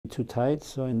too tight,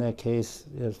 so in that case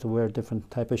you have to wear a different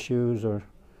type of shoes or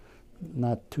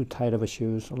not too tight of a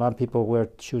shoes. A lot of people wear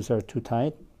shoes that are too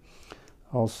tight.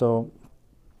 Also,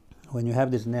 when you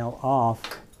have this nail off,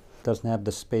 it doesn't have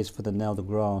the space for the nail to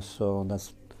grow, so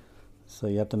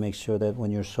you have to make sure that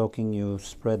when you're soaking you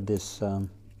spread this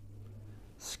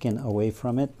skin away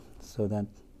from it so that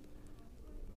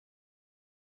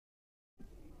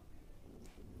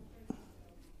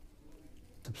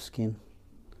the skin.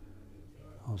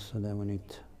 Also, then we need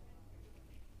that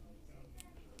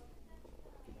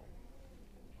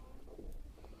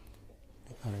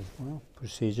as well.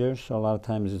 Procedure. So a lot of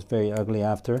times it's very ugly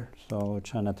after, so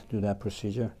try not to do that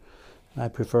procedure. I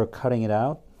prefer cutting it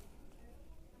out.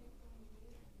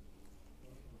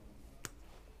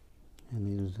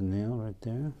 And use the nail right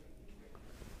there.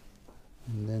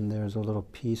 And then there's a little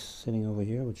piece sitting over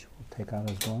here, which we'll take out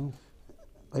as well.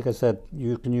 Like I said,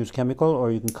 you can use chemical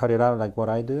or you can cut it out like what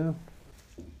I do.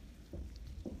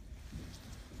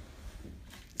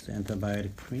 It's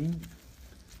antibiotic cream.